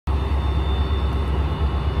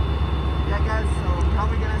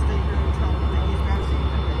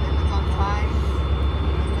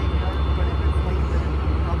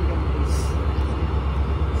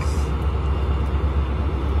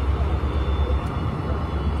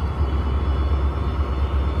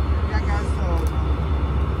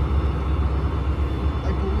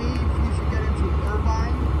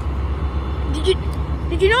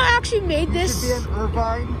actually made this. Should be in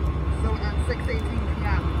Irvine, so at 6:18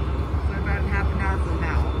 p.m. So about half an hour from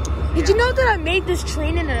now. Did you know that I made this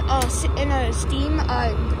train in a Steam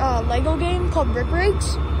Lego game called Brick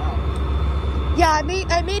Breaks? Oh. Yeah, I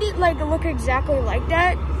made it like look exactly like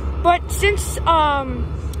that. But since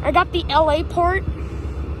I got the LA part,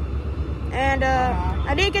 and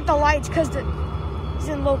I didn't get the lights because it's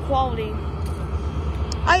in low quality.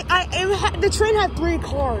 The train had 3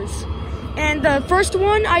 cars, and the first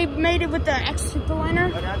one I made it with the X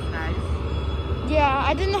Superliner. Oh, that's nice. Yeah,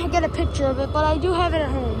 I didn't get a picture of it, but I do have it at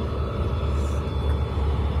home.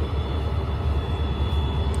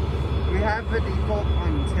 We have the default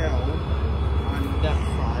until on that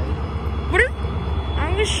side. What if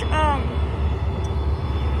I wish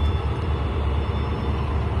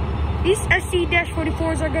these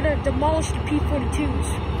SC-44s are gonna demolish the P-42s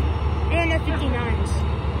and F-59s.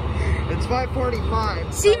 It's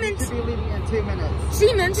 5:45. Siemens should be leaving in 2 minutes.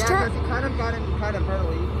 Siemens. Yeah, because he kind of got in kind of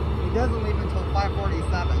early. He doesn't leave until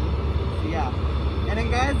 5:47. So yeah. And then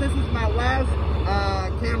guys, this is my last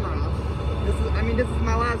camera. This is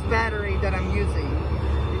my last battery that I'm using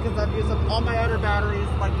because I've used up all my other batteries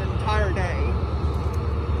like the entire day.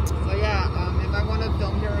 So yeah, if I want to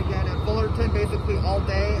film here again at Fullerton basically all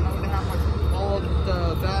day, and I'm gonna have like all of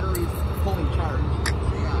the batteries fully charged. So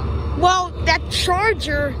yeah. Well, that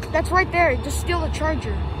charger, that's right there. Just steal the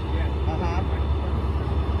charger. Uh-huh.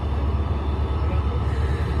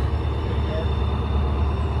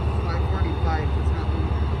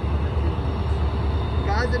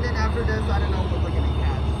 Guys, and then after this, I don't know what we're gonna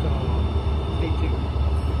catch, so stay tuned.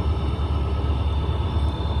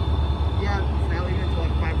 Yeah, it's now leaving until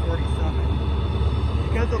like 5:47.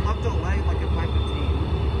 Because it left delayed like at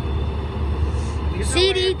 5:15.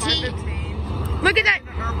 CDT. Look at that.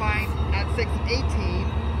 Irvine at 6:18,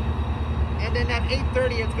 and then at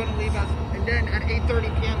 8:30 it's gonna leave us, and then at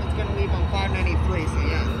 8:30 p.m. it's gonna leave on 593. So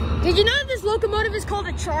yeah. Did you know that this locomotive is called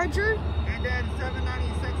a charger? And then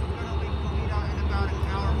 796 is gonna leave Toledo in about an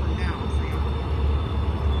hour from now. So yeah.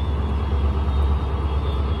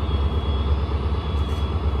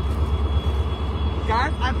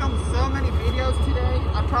 Guys, I filmed so many videos today.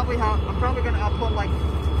 I'm probably gonna upload like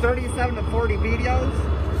 37 to 40 videos.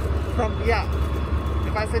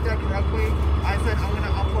 If I said that correctly, I said I'm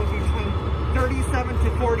gonna upload between 37 to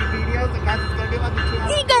 40 videos, and guys, it's gonna be like a 2 hour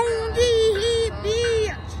video.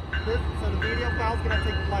 So the video file's gonna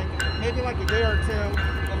take like maybe like a day or two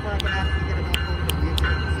before I can actually get it uploaded to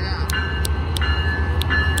YouTube. So yeah.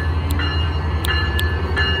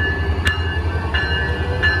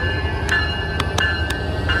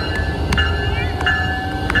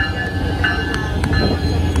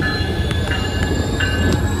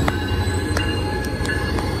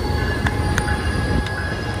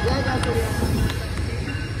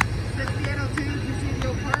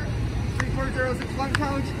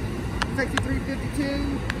 Coach,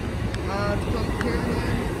 6352.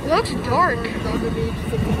 It looks dark.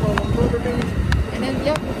 And then,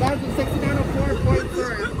 yep, guys,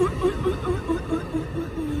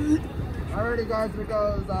 6904.3. Alrighty, guys, it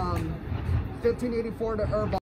goes 1584 to Irvine.